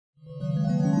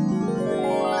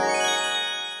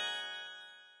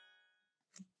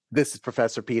This is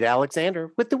Professor Pete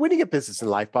Alexander with the Winning at Business and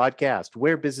Life podcast,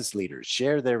 where business leaders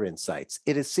share their insights.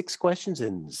 It is 6 questions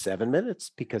in 7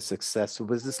 minutes because successful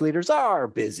business leaders are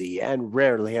busy and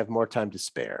rarely have more time to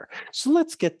spare. So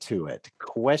let's get to it.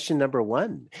 Question number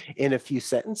 1. In a few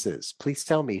sentences, please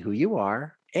tell me who you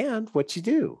are and what you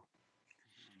do.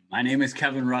 My name is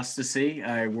Kevin Rustici.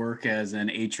 I work as an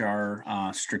HR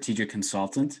strategic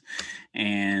consultant,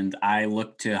 and I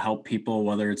look to help people,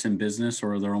 whether it's in business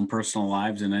or their own personal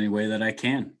lives, in any way that I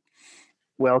can.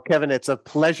 Well, Kevin, it's a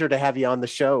pleasure to have you on the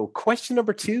show. Question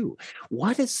number 2.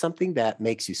 What is something that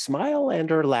makes you smile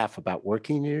and or laugh about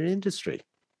working in your industry?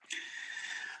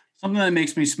 Something that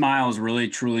makes me smile is really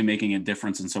truly making a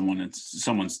difference in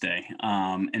someone's day,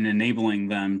 and enabling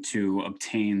them to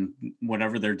obtain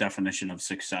whatever their definition of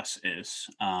success is,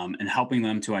 and helping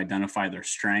them to identify their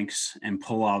strengths and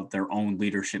pull out their own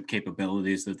leadership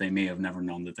capabilities that they may have never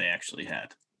known that they actually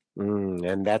had.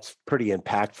 And that's pretty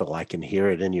impactful. I can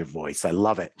hear it in your voice. I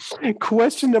love it.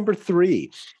 Question number 3.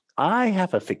 I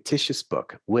have a fictitious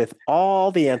book with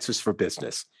all the answers for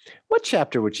business. What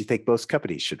chapter would you think most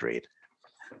companies should read?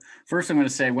 First, I'm going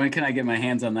to say, when can I get my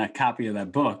hands on that copy of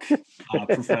that book,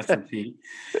 Professor Pete?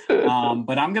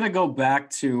 But I'm going to go back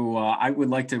to, I would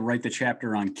like to write the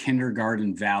chapter on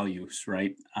kindergarten values,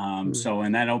 right?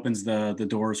 And that opens the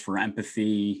doors for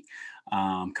empathy,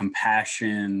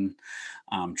 compassion,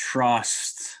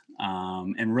 trust,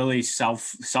 and really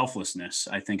selflessness,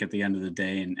 I think, at the end of the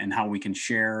day, and how we can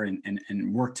share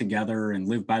and work together and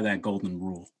live by that golden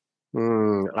rule.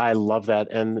 I love that.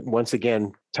 And once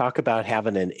again, talk about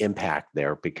having an impact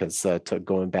there because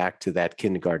going back to that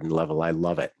kindergarten level, I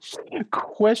love it.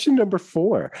 Question number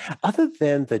 4. Other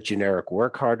than the generic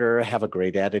work harder, have a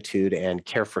great attitude, and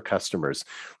care for customers,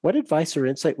 what advice or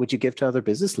insight would you give to other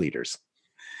business leaders?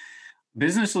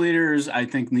 Business leaders, I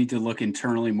think, need to look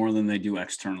internally more than they do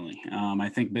externally. I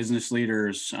think business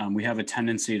leaders, we have a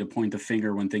tendency to point the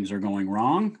finger when things are going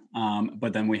wrong,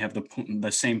 but then we have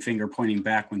the same finger pointing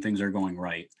back when things are going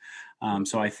right.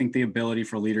 So I think the ability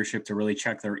for leadership to really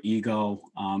check their ego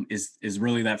is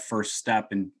really that first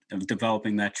step in of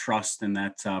developing that trust and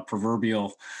that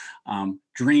proverbial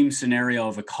dream scenario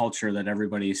of a culture that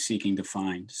everybody is seeking to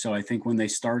find. So I think when they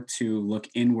start to look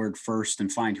inward first and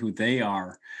find who they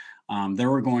are,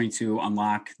 they're going to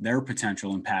unlock their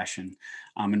potential and passion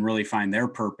and really find their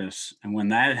purpose. And when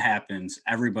that happens,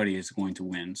 everybody is going to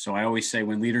win. So I always say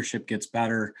when leadership gets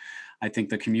better, I think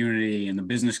the community and the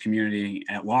business community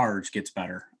at large gets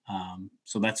better.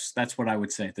 So that's what I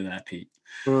would say to that, Pete.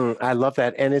 I love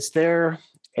that. And is there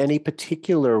any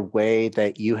particular way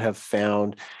that you have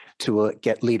found to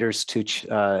get leaders to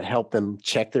help them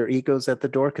check their egos at the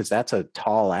door? Because that's a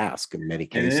tall ask in many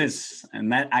cases. It is.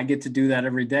 And that I get to do that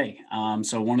every day.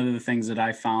 So one of the things that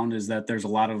I found is that there's a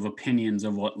lot of opinions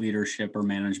of what leadership or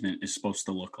management is supposed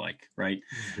to look like, right?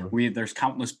 There's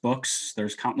countless books,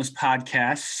 there's countless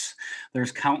podcasts,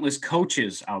 there's countless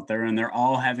coaches out there, and they're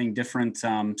all having different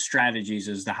strategies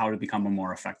as to how to become a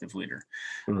more effective leader.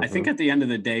 I think at the end of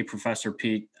the day, Professor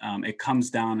Pete, it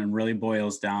comes down and really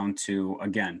boils down to,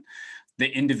 again, the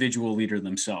individual leader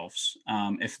themselves.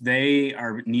 If they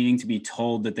are needing to be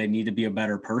told that they need to be a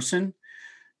better person,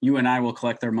 you and I will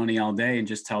collect their money all day and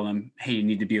just tell them, hey, you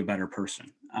need to be a better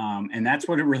person. And that's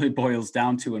what it really boils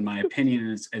down to, in my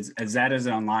opinion, is that is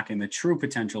unlocking the true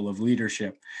potential of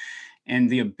leadership and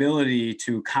the ability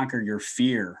to conquer your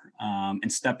fear and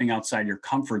stepping outside your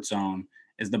comfort zone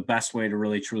is the best way to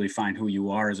really truly find who you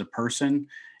are as a person.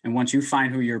 And once you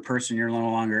find who you're a person, you're no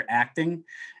longer acting,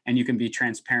 and you can be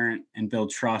transparent and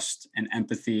build trust and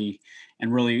empathy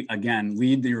and really, again,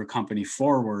 lead your company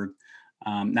forward,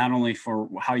 not only for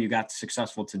how you got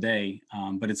successful today,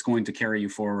 but it's going to carry you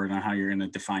forward on how you're going to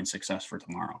define success for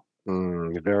tomorrow.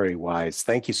 Very wise.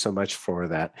 Thank you so much for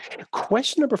that.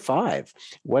 Question number 5.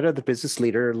 What other business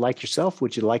leader like yourself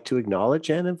would you like to acknowledge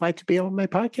and invite to be on my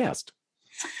podcast?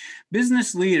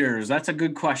 Business leaders, that's a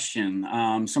good question.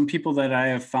 Some people that I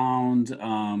have found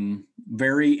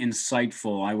very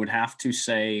insightful, I would have to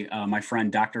say my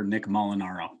friend, Dr. Nick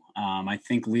Molinaro. I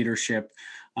think leadership,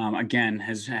 again,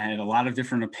 has had a lot of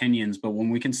different opinions, but when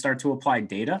we can start to apply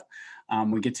data,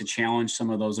 we get to challenge some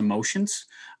of those emotions.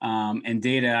 And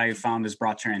data I have found has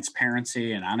brought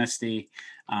transparency and honesty.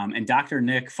 And Dr.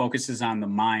 Nick focuses on the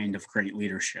mind of great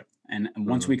leadership. And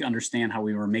once we understand how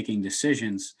we were making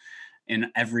decisions in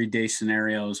everyday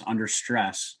scenarios under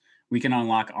stress, we can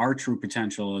unlock our true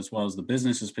potential as well as the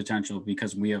business's potential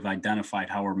because we have identified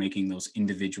how we're making those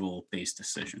individual based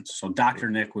decisions. So Dr.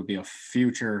 Nick would be a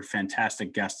future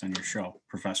fantastic guest on your show,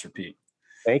 Professor Pete.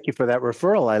 Thank you for that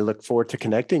referral. I look forward to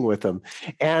connecting with them.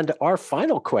 And our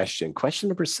final question, question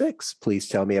number 6, please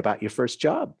tell me about your first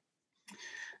job.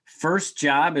 First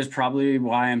job is probably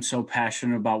why I'm so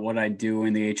passionate about what I do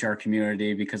in the HR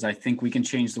community, because I think we can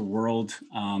change the world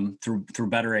through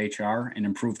better HR and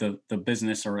improve the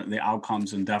business or the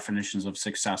outcomes and definitions of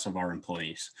success of our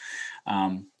employees.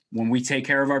 When we take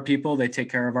care of our people, they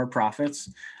take care of our profits.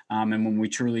 And when we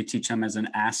truly teach them as an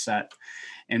asset.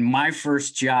 And my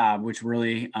first job, which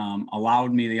really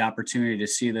allowed me the opportunity to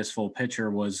see this full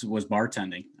picture, was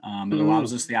bartending. It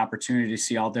allows us the opportunity to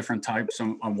see all different types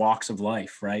of walks of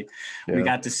life, right? Yeah. We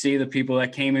got to see the people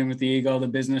that came in with the ego, the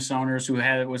business owners who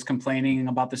was complaining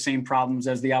about the same problems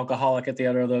as the alcoholic at the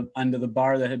other end of the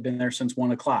bar that had been there since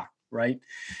 1 o'clock. Right.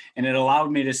 And it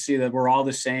allowed me to see that we're all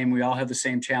the same. We all have the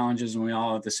same challenges and we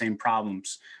all have the same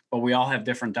problems, but we all have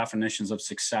different definitions of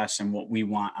success and what we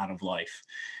want out of life.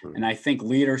 Mm-hmm. And I think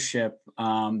leadership,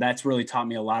 that's really taught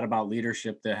me a lot about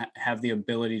leadership, to have the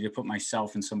ability to put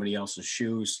myself in somebody else's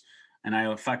shoes. And I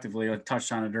effectively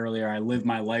touched on it earlier. I live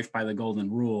my life by the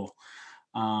golden rule.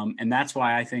 And that's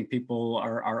why I think people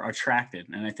are attracted.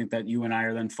 And I think that you and I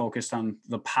are then focused on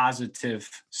the positive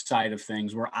side of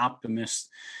things. We're optimists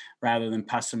rather than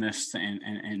pessimists,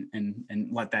 and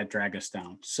let that drag us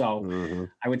down. So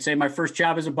I would say my first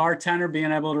job as a bartender,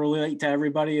 being able to relate to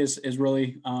everybody is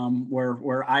really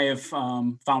where I have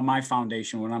found my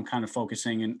foundation when I'm kind of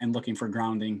focusing and looking for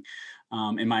grounding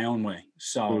in my own way.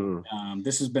 So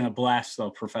this has been a blast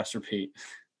though, Professor Pete.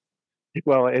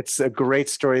 Well, it's a great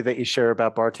story that you share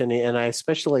about bartending, and I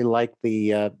especially like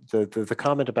the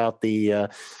comment about the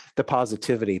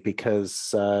positivity,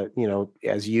 because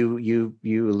as you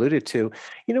alluded to,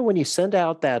 when you send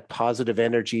out that positive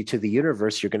energy to the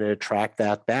universe, you're going to attract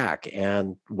that back.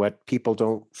 And what people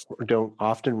don't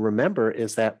often remember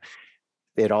is that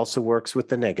it also works with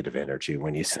the negative energy.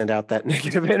 When you send out that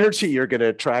negative energy, you're going to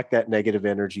attract that negative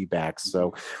energy back.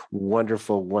 So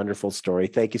wonderful, wonderful story.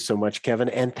 Thank you so much, Kevin.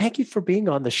 And thank you for being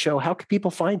on the show. How can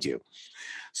people find you?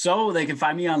 So they can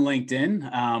find me on LinkedIn.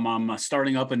 I'm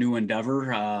starting up a new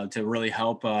endeavor to really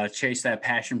help chase that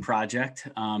passion project.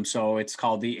 So it's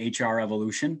called the HR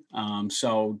Evolution.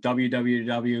 So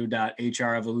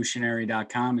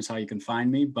www.hrevolutionary.com is how you can find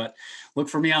me. But look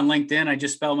for me on LinkedIn. I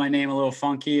just spelled my name a little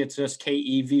funky. It's just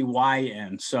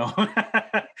Kevyn. So,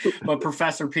 but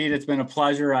Professor Pete, it's been a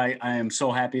pleasure. I am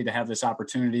so happy to have this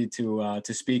opportunity to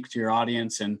speak to your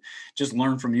audience and just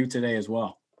learn from you today as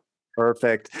well.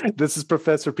 Perfect. This is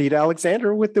Professor Pete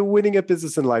Alexander with the Winning at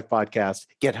Business and Life podcast.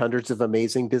 Get hundreds of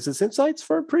amazing business insights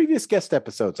from previous guest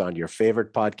episodes on your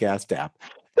favorite podcast app.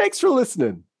 Thanks for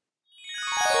listening.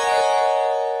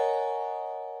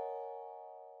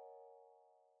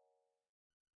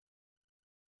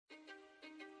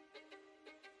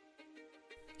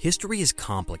 History is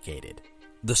complicated.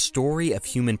 The story of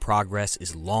human progress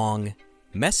is long,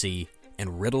 messy,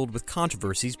 and riddled with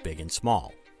controversies big and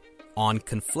small. On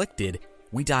Conflicted,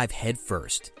 we dive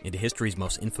headfirst into history's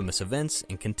most infamous events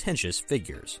and contentious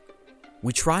figures.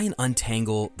 We try and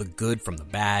untangle the good from the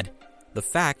bad, the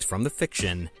fact from the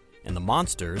fiction, and the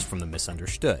monsters from the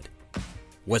misunderstood.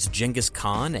 Was Genghis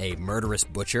Khan a murderous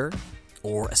butcher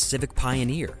or a civic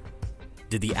pioneer?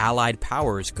 Did the Allied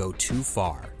powers go too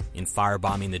far in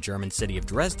firebombing the German city of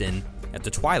Dresden at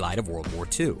the twilight of World War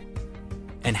II?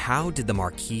 And how did the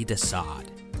Marquis de Sade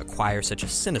acquire such a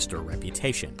sinister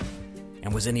reputation?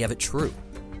 And was any of it true?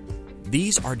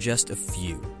 These are just a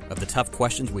few of the tough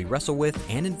questions we wrestle with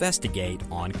and investigate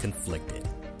on Conflicted.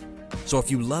 So if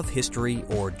you love history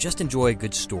or just enjoy a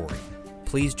good story,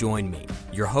 please join me,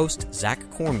 your host, Zach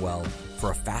Cornwell, for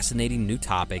a fascinating new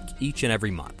topic each and every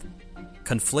month.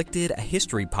 Conflicted, a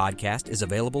history podcast, is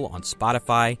available on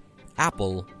Spotify,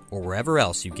 Apple, or wherever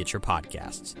else you get your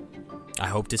podcasts. I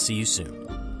hope to see you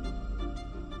soon.